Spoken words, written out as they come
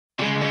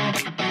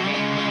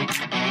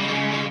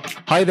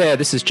Hi there,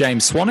 this is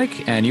James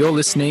Swanwick, and you're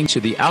listening to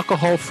the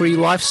Alcohol-Free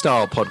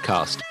Lifestyle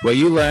Podcast, where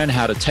you learn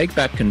how to take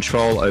back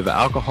control over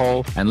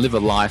alcohol and live a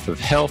life of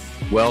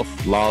health,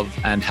 wealth, love,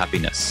 and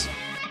happiness.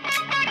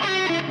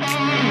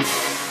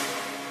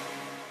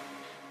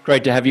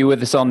 Great to have you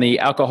with us on the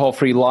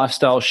Alcohol-Free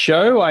Lifestyle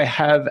Show. I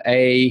have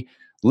a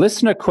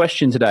listener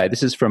question today.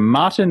 This is from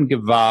Martin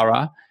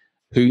Guevara,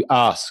 who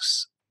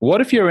asks,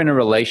 what if you're in a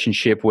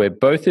relationship where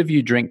both of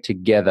you drink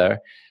together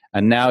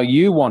and now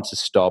you want to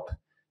stop,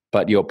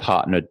 but your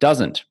partner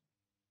doesn't?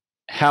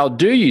 How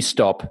do you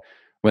stop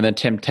when the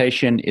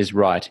temptation is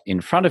right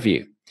in front of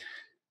you?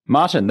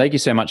 Martin, thank you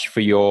so much for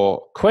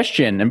your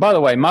question. And by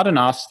the way, Martin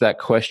asked that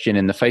question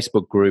in the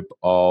Facebook group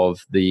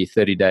of the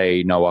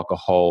 30-Day No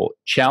Alcohol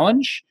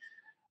Challenge.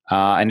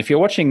 And if you're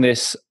watching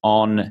this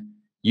on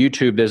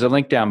YouTube, there's a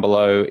link down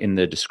below in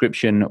the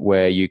description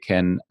where you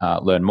can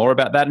learn more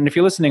about that. And if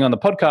you're listening on the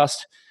podcast,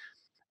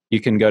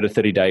 you can go to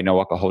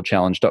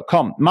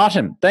 30daynoalcoholchallenge.com.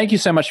 Martin, thank you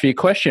so much for your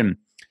question.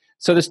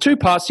 So there's two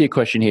parts to your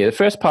question here. The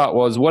first part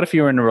was, what if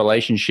you're in a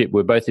relationship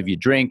where both of you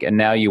drink and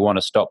now you want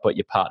to stop but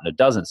your partner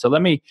doesn't? So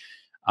let me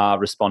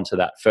respond to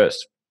that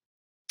first.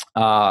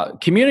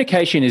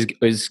 Communication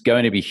is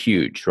going to be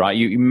huge, right?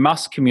 You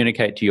must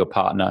communicate to your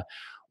partner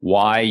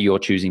why you're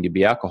choosing to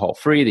be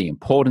alcohol-free, the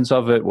importance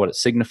of it, what it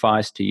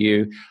signifies to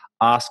you.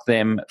 Ask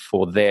them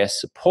for their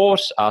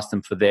support. Ask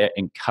them for their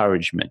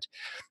encouragement.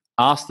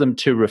 Ask them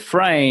to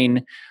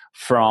refrain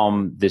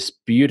from this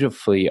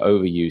beautifully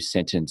overused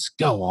sentence,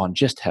 go on,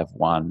 just have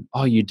one.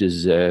 Oh, you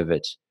deserve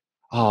it.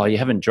 Oh, you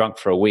haven't drunk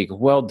for a week.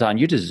 Well done.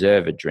 You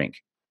deserve a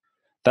drink.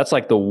 That's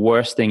like the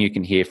worst thing you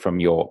can hear from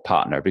your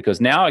partner, because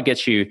now it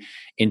gets you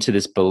into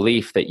this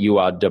belief that you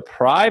are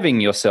depriving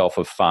yourself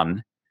of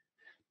fun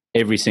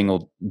every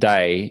single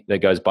day that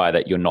goes by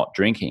that you're not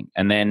drinking.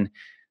 And then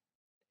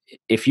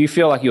if you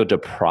feel like you're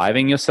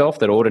depriving yourself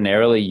that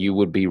ordinarily you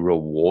would be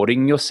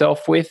rewarding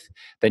yourself with,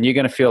 then you're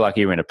going to feel like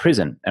you're in a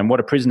prison. And what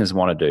do prisoners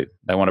want to do?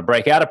 They want to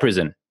break out of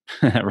prison,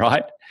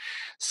 right?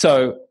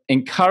 So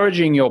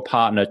encouraging your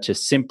partner to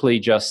simply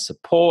just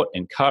support,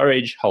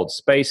 encourage, hold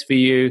space for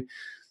you,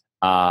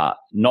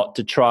 not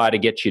to try to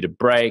get you to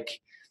break,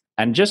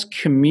 and just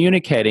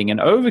communicating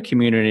and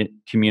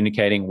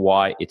over-communicating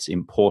why it's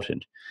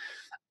important.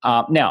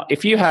 Now,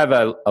 if you have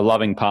a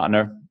loving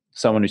partner,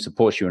 someone who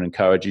supports you and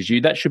encourages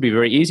you, that should be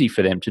very easy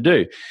for them to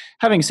do.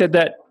 Having said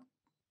that,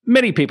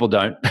 many people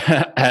don't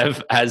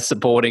have as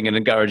supporting and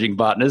encouraging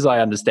partners.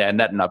 I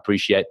understand that and I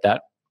appreciate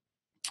that.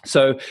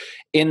 So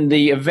in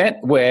the event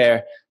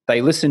where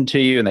they listen to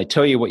you and they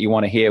tell you what you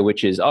want to hear,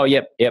 which is, oh,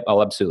 yep,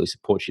 I'll absolutely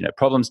support you, no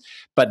problems.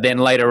 But then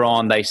later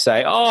on they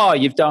say, oh,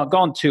 you've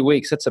gone 2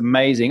 weeks. That's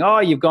amazing. Oh,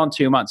 you've gone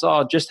 2 months.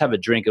 Oh, just have a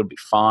drink. It'll be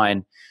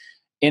fine.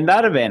 In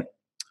that event,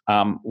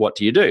 what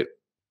do you do?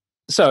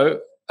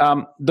 So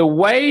the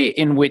way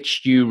in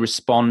which you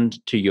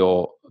respond to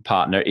your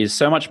partner is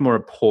so much more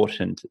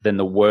important than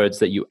the words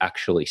that you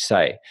actually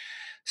say.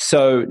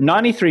 So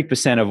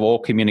 93% of all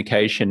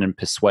communication and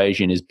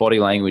persuasion is body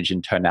language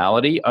and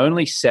tonality.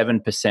 Only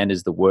 7%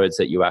 is the words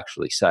that you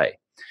actually say.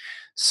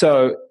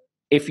 So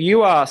if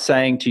you are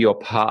saying to your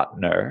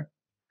partner,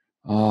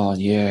 oh,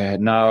 yeah,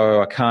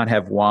 no, I can't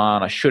have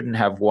one. I shouldn't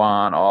have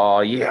one.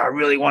 Oh, yeah, I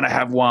really want to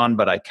have one,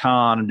 but I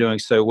can't. I'm doing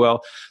so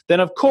well. Then,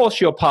 of course,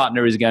 your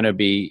partner is going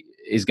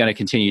to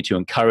continue to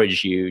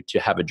encourage you to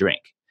have a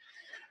drink,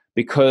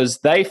 because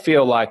they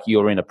feel like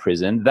you're in a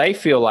prison. They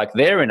feel like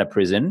they're in a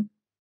prison,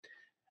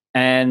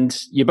 and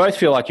you both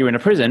feel like you're in a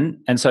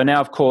prison. And so now,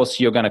 of course,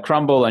 you're going to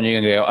crumble and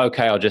you're going to go,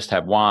 okay, I'll just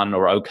have one,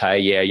 or okay,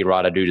 yeah, you're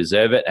right, I do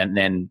deserve it. And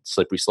then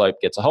slippery slope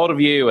gets a hold of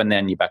you, and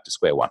then you're back to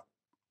square one.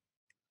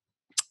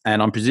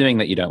 And I'm presuming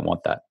that you don't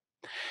want that.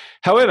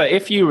 However,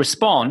 if you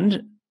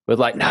respond with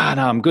like, nah,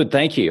 I'm good,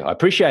 thank you, I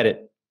appreciate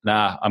it.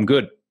 Nah, I'm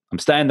good, I'm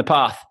staying the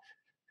path.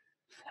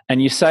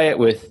 And you say it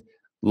with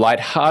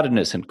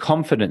lightheartedness and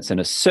confidence and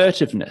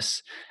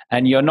assertiveness,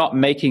 and you're not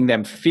making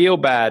them feel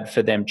bad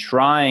for them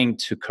trying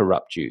to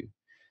corrupt you.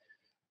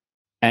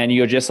 And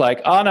you're just like,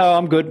 oh, no,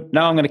 I'm good.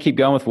 No, I'm going to keep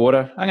going with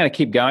water. I'm going to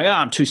keep going. Oh,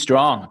 I'm too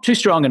strong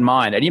in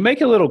mind. And you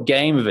make a little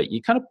game of it.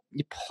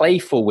 You're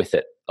playful with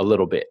it a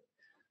little bit.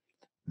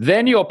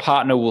 Then your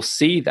partner will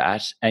see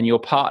that, and your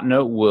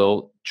partner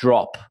will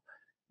drop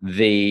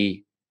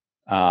the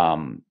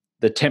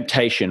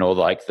temptation, or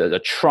like the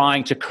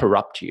trying to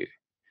corrupt you.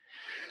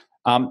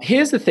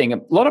 Here's the thing: a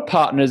lot of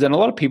partners, and a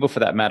lot of people for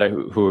that matter,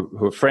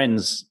 who are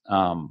friends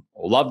or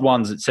loved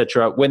ones,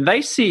 etc., when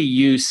they see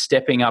you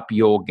stepping up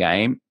your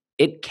game,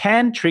 it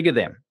can trigger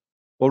them,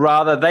 or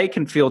rather, they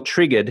can feel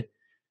triggered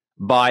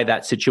by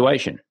that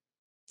situation,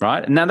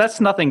 right? And now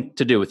that's nothing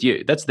to do with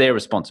you; that's their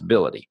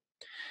responsibility.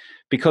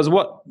 Because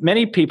what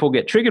many people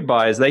get triggered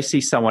by is they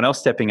see someone else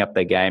stepping up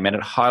their game, and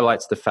it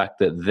highlights the fact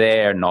that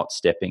they're not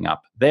stepping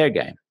up their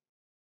game.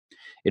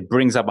 It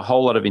brings up a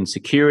whole lot of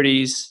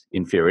insecurities,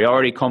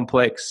 inferiority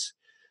complex,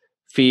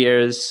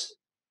 fears,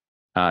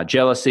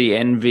 jealousy,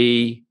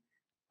 envy,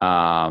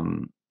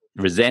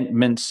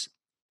 resentments.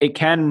 It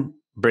can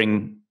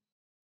bring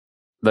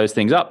those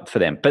things up for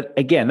them. But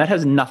again, that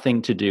has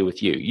nothing to do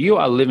with you. You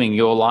are living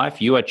your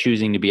life. You are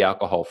choosing to be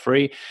alcohol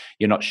free.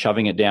 You're not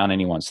shoving it down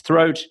anyone's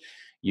throat.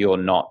 You're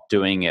not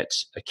doing it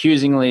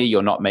accusingly.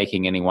 You're not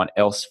making anyone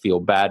else feel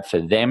bad for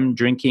them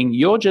drinking.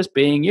 You're just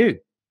being you.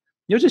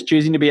 You're just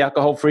choosing to be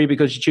alcohol free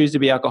because you choose to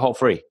be alcohol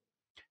free.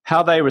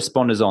 How they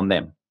respond is on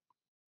them.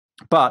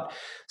 But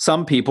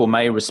some people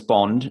may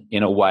respond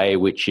in a way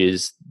which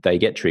is they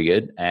get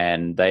triggered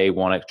and they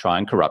want to try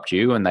and corrupt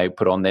you, and they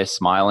put on their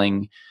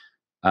smiling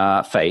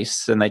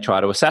face and they try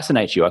to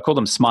assassinate you. I call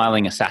them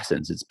smiling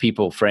assassins. It's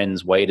people,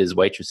 friends, waiters,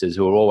 waitresses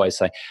who are always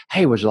saying,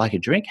 hey, would you like a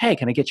drink? Hey,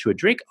 can I get you a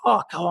drink?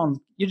 Oh, go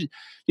on. You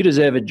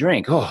deserve a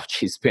drink. Oh,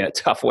 geez, it's been a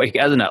tough week,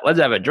 hasn't it? Let's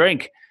have a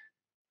drink.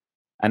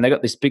 And they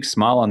got this big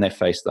smile on their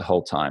face the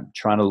whole time,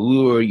 trying to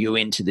lure you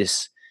into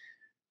this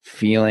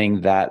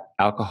feeling that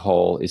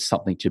alcohol is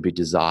something to be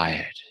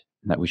desired,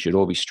 and that we should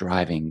all be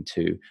striving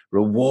to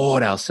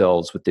reward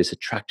ourselves with this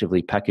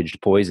attractively packaged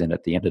poison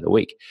at the end of the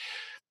week.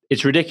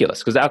 It's ridiculous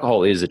because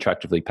alcohol is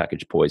attractively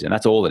packaged poison.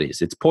 That's all it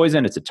is. It's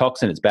poison. It's a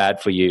toxin. It's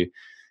bad for you.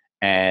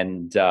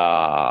 And,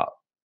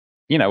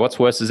 what's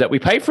worse is that we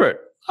pay for it.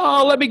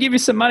 Oh, let me give you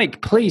some money.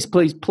 Please,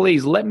 please,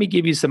 please, let me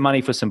give you some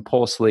money for some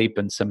poor sleep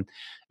and some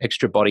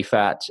extra body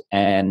fat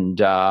and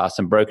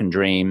some broken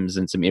dreams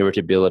and some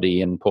irritability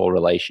and poor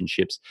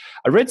relationships.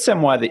 I read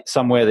somewhere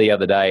the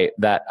other day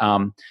that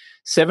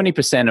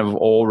 70% of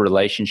all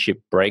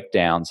relationship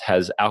breakdowns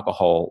has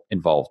alcohol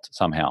involved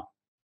somehow.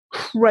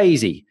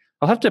 Crazy.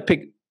 I'll have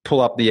to pull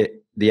up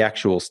the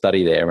actual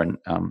study there and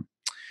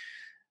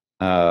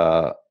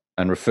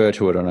refer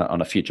to it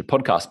on a future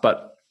podcast.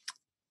 But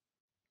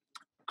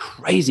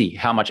crazy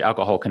how much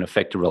alcohol can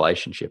affect a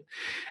relationship.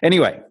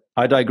 Anyway,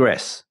 I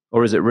digress.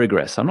 Or is it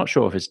regress? I'm not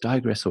sure if it's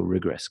digress or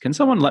regress. Can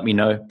someone let me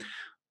know?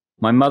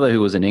 My mother, who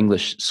was an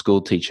English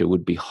school teacher,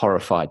 would be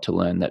horrified to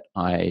learn that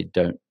I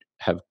don't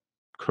have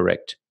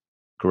correct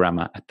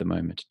grammar at the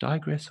moment.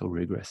 Digress or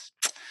regress?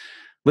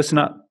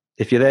 Listener,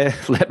 if you're there,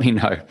 let me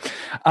know.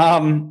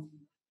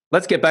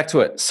 Let's get back to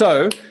it.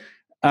 So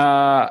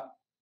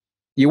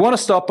you want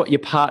to stop what your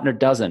partner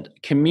doesn't.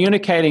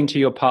 Communicating to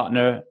your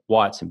partner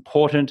why it's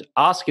important,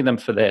 asking them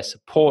for their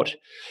support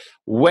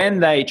when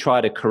they try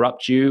to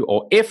corrupt you,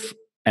 or if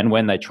and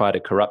when they try to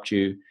corrupt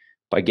you,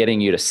 by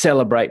getting you to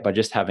celebrate by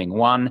just having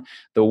one.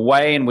 The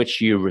way in which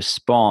you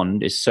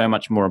respond is so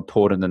much more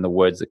important than the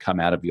words that come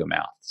out of your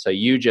mouth. So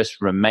you just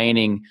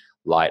remaining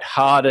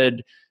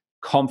lighthearted,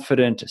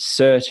 confident,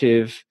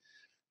 assertive,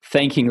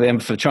 thanking them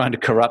for trying to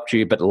corrupt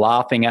you, but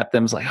laughing at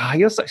them. It's like, oh,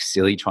 you're so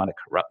silly trying to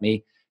corrupt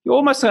me. You're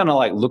almost kind of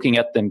like looking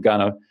at them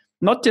kind of,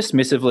 not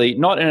dismissively,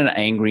 not in an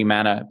angry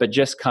manner, but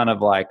just kind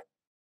of like,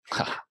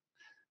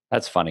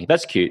 that's funny.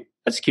 That's cute.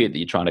 That's cute that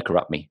you're trying to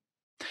corrupt me.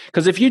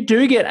 Because if you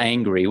do get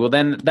angry, well,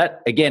 then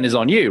that again is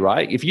on you,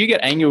 right? If you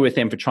get angry with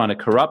them for trying to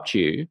corrupt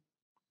you,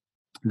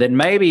 then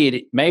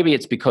maybe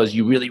it's because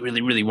you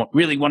really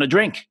want to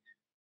drink.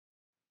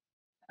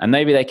 And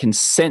maybe they can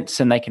sense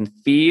and they can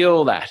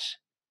feel that.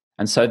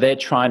 And so they're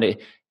trying to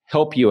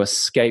help you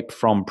escape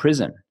from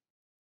prison.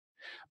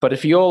 But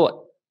if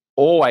you're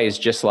always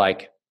just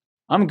like,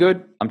 I'm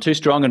good, I'm too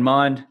strong in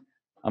mind,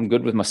 I'm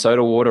good with my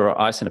soda water or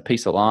ice and a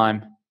piece of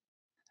lime,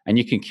 and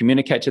you can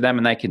communicate to them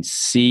and they can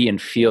see and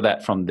feel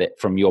that from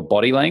your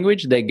body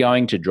language, they're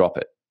going to drop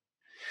it.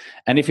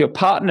 And if your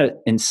partner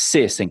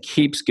insists and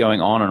keeps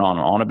going on and on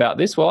and on about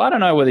this, well, I don't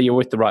know whether you're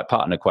with the right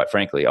partner, quite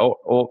frankly,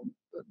 or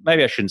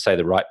maybe I shouldn't say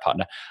the right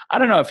partner. I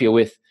don't know if you're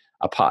with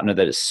a partner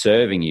that is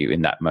serving you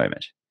in that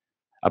moment,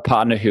 a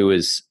partner who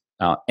is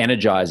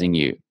energizing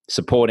you,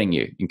 supporting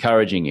you,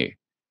 encouraging you.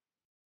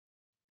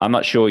 I'm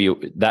not sure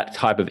that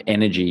type of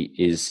energy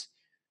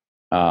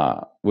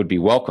would be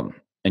welcome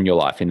in your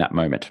life in that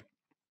moment.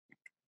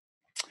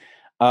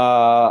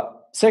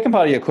 Second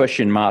part of your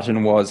question,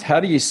 Martin, was how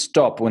do you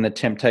stop when the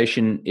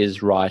temptation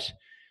is right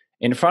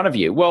in front of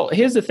you? Well,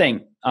 here's the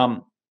thing.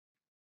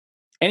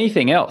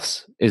 Anything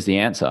else is the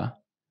answer.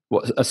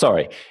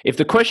 If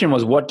the question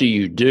was what do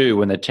you do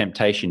when the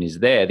temptation is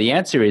there, the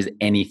answer is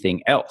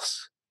anything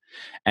else.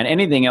 And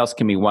anything else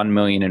can be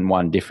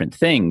 1,000,001 different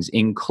things,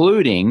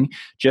 including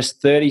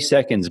just 30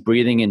 seconds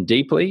breathing in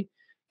deeply,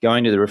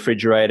 going to the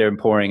refrigerator and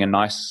pouring a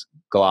nice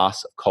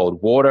glass of cold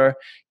water,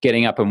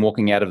 getting up and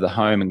walking out of the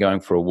home and going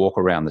for a walk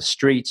around the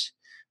street,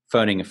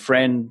 phoning a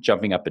friend,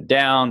 jumping up and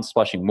down,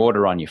 splashing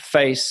water on your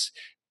face,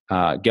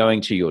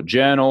 going to your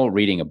journal,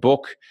 reading a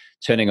book,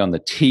 turning on the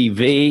TV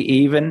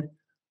even.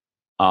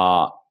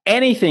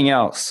 Anything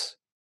else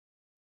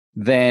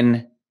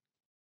than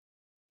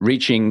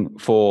reaching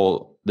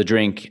for the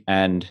drink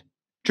and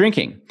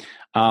drinking.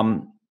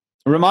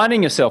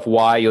 Reminding yourself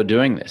why you're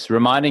doing this,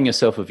 reminding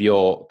yourself of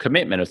your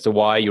commitment as to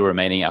why you're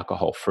remaining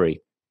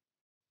alcohol-free.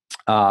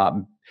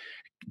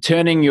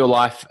 Turning your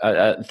life,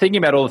 thinking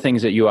about all the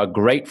things that you are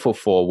grateful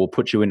for will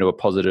put you into a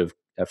positive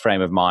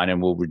frame of mind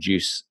and will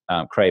reduce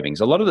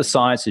cravings. A lot of the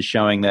science is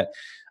showing that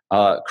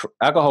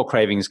alcohol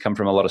cravings come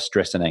from a lot of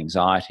stress and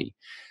anxiety.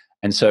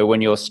 And so when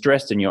you're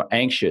stressed and you're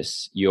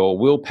anxious, your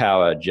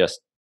willpower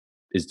just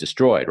is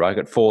destroyed, right?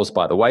 It falls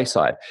by the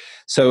wayside.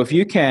 So if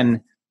you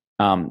can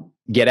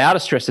get out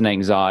of stress and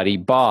anxiety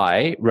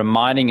by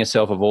reminding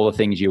yourself of all the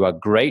things you are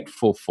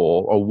grateful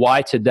for, or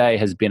why today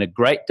has been a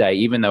great day,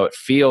 even though it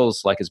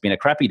feels like it's been a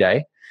crappy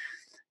day,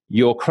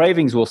 your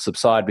cravings will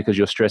subside because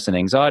your stress and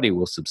anxiety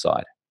will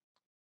subside.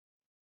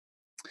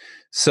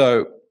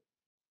 So,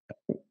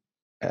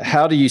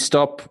 how do you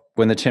stop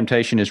when the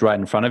temptation is right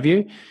in front of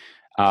you?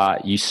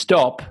 You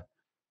stop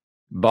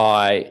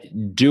by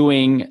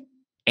doing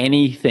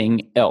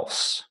anything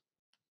else.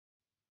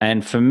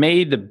 And for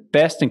me, the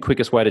best and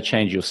quickest way to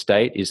change your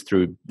state is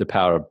through the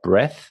power of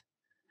breath.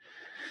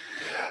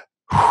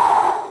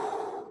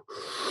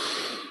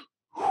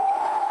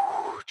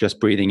 Just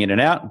breathing in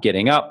and out,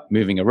 getting up,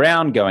 moving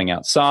around, going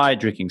outside,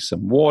 drinking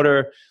some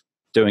water,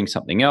 doing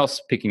something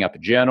else, picking up a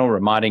journal,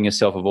 reminding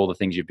yourself of all the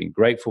things you've been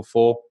grateful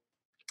for.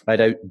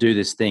 I do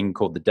this thing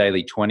called the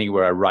Daily 20,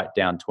 where I write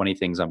down 20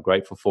 things I'm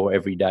grateful for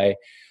every day.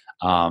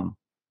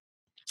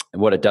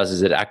 What it does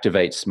is it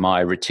activates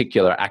my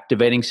reticular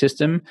activating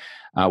system.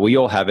 We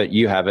all have it.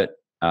 You have it.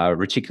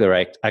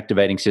 Reticular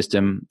activating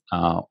system,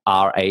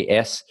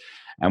 RAS.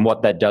 And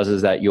what that does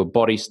is that your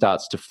body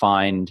starts to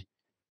find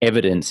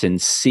evidence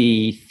and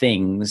see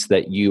things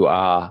that you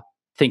are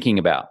thinking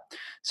about.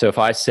 So if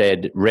I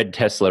said red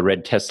Tesla,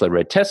 red Tesla,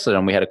 red Tesla,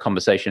 and we had a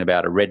conversation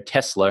about a red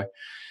Tesla,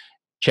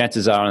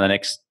 chances are in the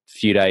next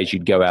few days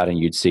you'd go out and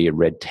you'd see a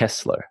red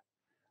Tesla.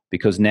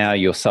 Because now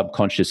your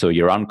subconscious or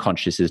your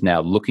unconscious is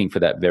now looking for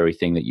that very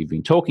thing that you've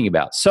been talking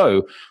about.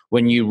 So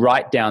when you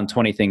write down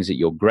 20 things that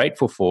you're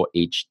grateful for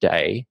each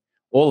day,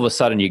 all of a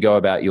sudden you go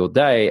about your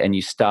day and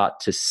you start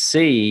to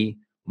see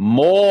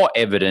more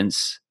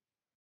evidence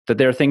that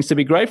there are things to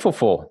be grateful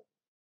for.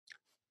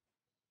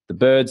 The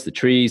birds, the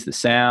trees, the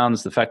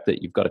sounds, the fact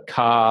that you've got a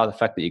car, the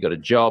fact that you've got a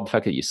job, the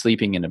fact that you're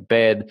sleeping in a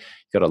bed,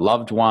 you've got a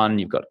loved one,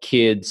 you've got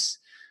kids,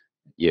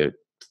 your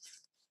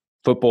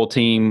football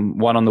team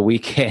won on the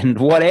weekend,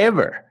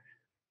 whatever.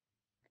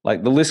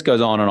 Like the list goes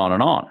on and on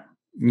and on.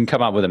 You can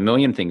come up with a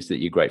million things that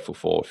you're grateful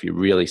for if you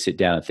really sit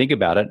down and think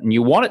about it. And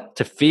you want it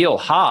to feel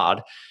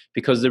hard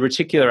because the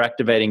reticular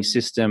activating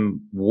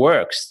system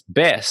works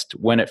best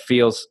when it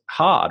feels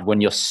hard, when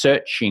you're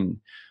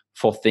searching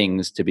for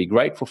things to be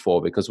grateful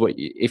for. Because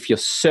if you're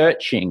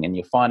searching and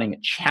you're finding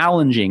it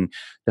challenging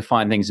to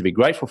find things to be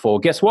grateful for,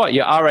 guess what?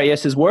 Your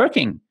RAS is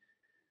working.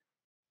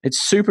 It's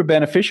super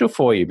beneficial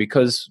for you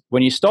because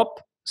when you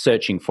stop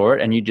searching for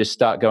it and you just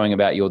start going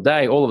about your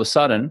day, all of a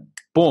sudden,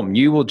 boom,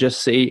 you will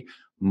just see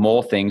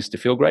more things to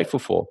feel grateful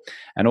for.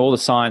 And all the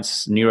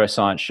science,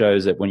 neuroscience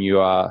shows that when you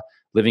are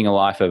living a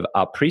life of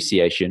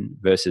appreciation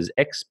versus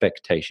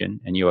expectation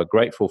and you are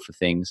grateful for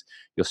things,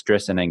 your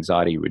stress and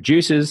anxiety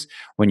reduces.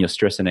 When your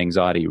stress and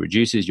anxiety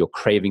reduces, your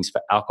cravings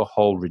for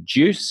alcohol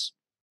reduce.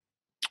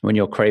 When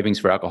your cravings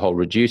for alcohol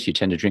reduce, you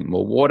tend to drink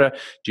more water,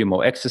 do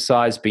more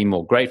exercise, be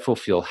more grateful,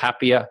 feel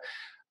happier.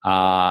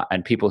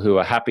 And people who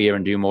are happier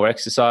and do more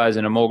exercise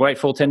and are more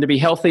grateful tend to be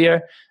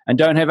healthier and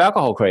don't have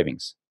alcohol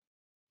cravings.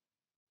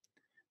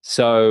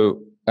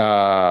 So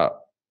that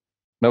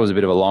was a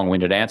bit of a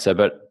long-winded answer,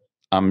 but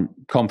I'm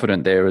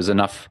confident there is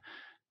enough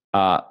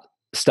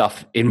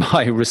stuff in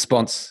my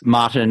response,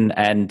 Martin,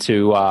 and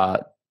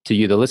to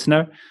you, the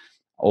listener,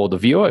 or the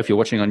viewer, if you're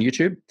watching on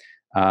YouTube,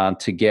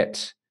 to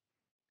get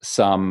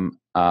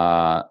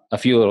a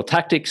few little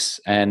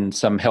tactics and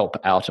some help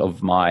out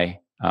of my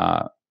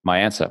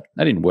answer.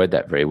 I didn't word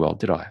that very well,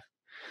 did I?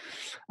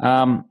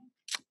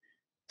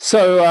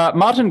 So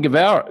Martin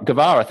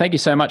Guevara, thank you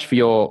so much for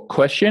your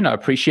question. I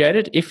appreciate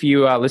it. If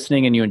you are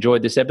listening and you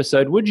enjoyed this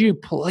episode, would you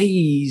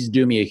please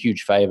do me a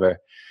huge favor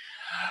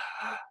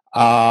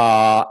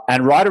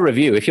and write a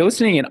review? If you're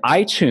listening in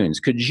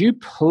iTunes, could you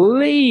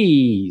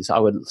please, I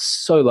would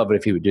so love it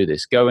if you would do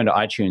this, go into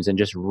iTunes and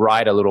just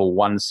write a little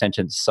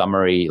one-sentence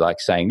summary like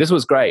saying, this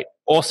was great,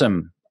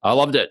 awesome, I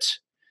loved it,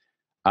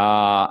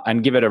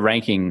 and give it a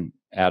ranking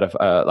out of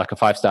like a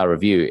 5-star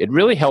review. It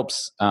really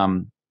helps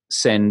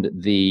send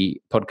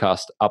the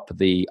podcast up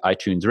the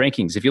iTunes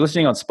rankings. If you're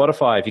listening on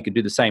Spotify, if you could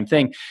do the same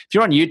thing. If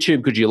you're on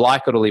YouTube, could you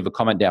like it or leave a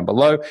comment down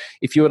below?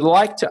 If you would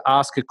like to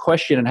ask a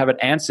question and have it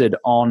answered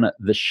on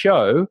the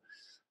show,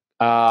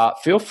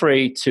 feel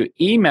free to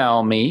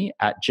email me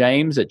at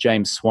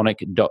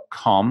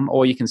james@jamesswanwick.com,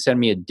 or you can send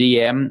me a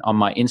DM on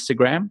my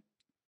Instagram.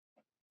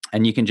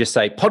 And you can just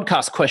say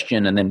podcast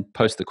question and then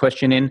post the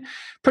question in.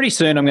 Pretty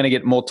soon, I'm going to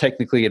get more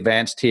technically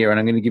advanced here, and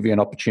I'm going to give you an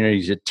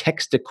opportunity to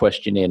text a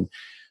question in.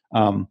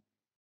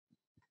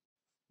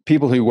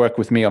 People who work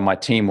with me on my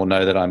team will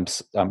know that I'm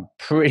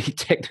pretty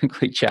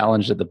technically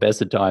challenged at the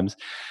best of times,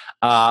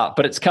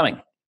 but it's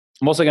coming.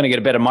 I'm also going to get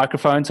a better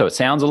microphone so it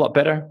sounds a lot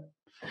better.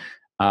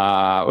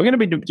 We're going to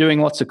be doing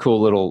lots of cool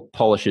little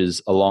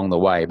polishes along the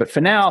way. But for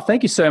now,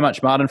 thank you so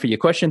much, Martin, for your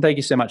question. Thank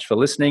you so much for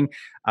listening.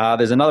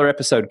 There's another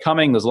episode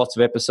coming. There's lots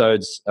of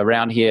episodes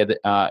around here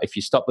that if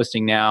you stop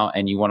listening now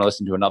and you want to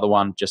listen to another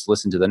one, just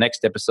listen to the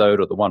next episode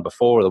or the one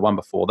before or the one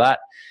before that.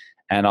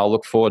 And I'll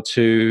look forward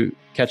to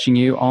catching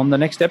you on the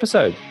next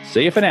episode.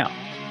 See you for now.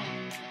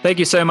 Thank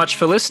you so much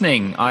for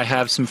listening. I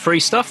have some free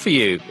stuff for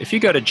you. If you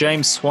go to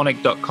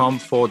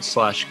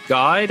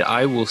jamesswanwick.com/guide,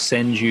 I will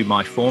send you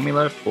my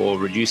formula for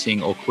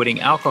reducing or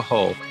quitting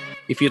alcohol.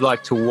 If you'd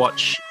like to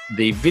watch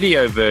the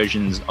video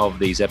versions of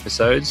these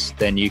episodes,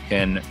 then you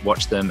can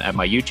watch them at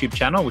my YouTube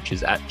channel, which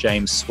is at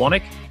James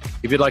Swanwick.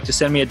 If you'd like to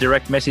send me a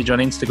direct message on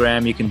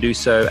Instagram, you can do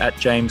so at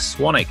James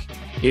Swanwick.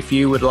 If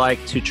you would like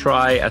to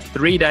try a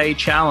 3-day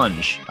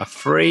challenge, a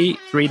free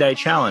 3-day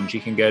challenge, you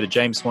can go to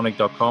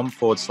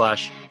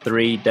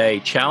jamesswanwick.com/3-day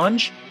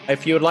challenge.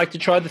 If you would like to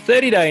try the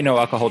 30-day no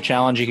alcohol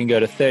challenge, you can go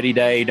to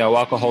 30-day no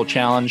alcohol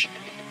challenge.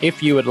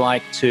 If you would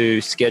like to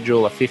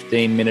schedule a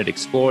 15-minute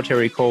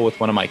exploratory call with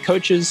one of my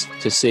coaches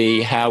to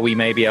see how we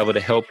may be able to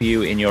help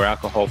you in your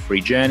alcohol-free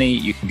journey,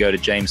 you can go to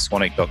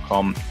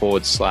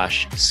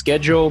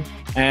jamesswanwick.com/schedule.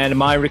 And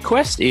my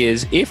request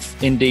is,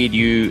 if indeed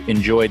you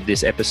enjoyed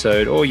this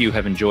episode or you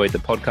have enjoyed the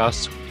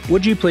podcast,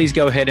 would you please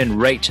go ahead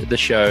and rate the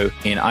show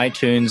in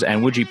iTunes,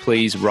 and would you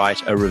please write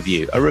a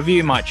review? A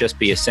review might just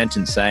be a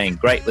sentence saying,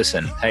 great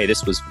listen, hey,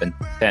 this was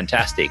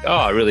fantastic. Oh,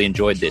 I really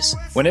enjoyed this.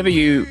 Whenever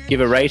you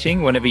give a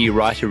rating, whenever you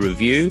write a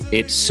review,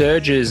 it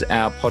surges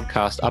our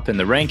podcast up in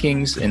the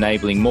rankings,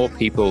 enabling more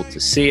people to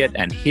see it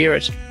and hear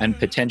it, and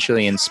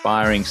potentially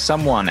inspiring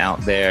someone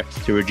out there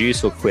to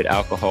reduce or quit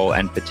alcohol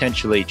and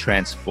potentially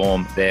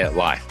transform their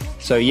life.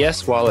 So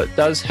yes, while it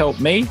does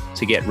help me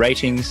to get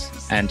ratings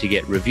and to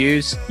get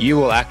reviews, you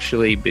will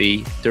actually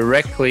be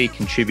directly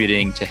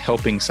contributing to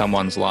helping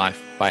someone's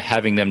life by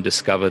having them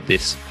discover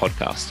this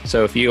podcast.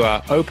 So if you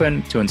are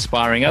open to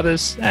inspiring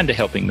others and to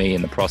helping me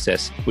in the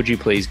process, would you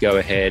please go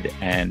ahead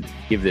and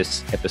give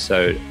this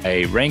episode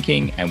a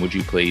ranking, and would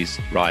you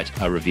please write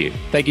a review?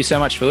 Thank you so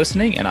much for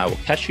listening, and I will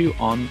catch you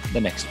on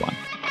the next one.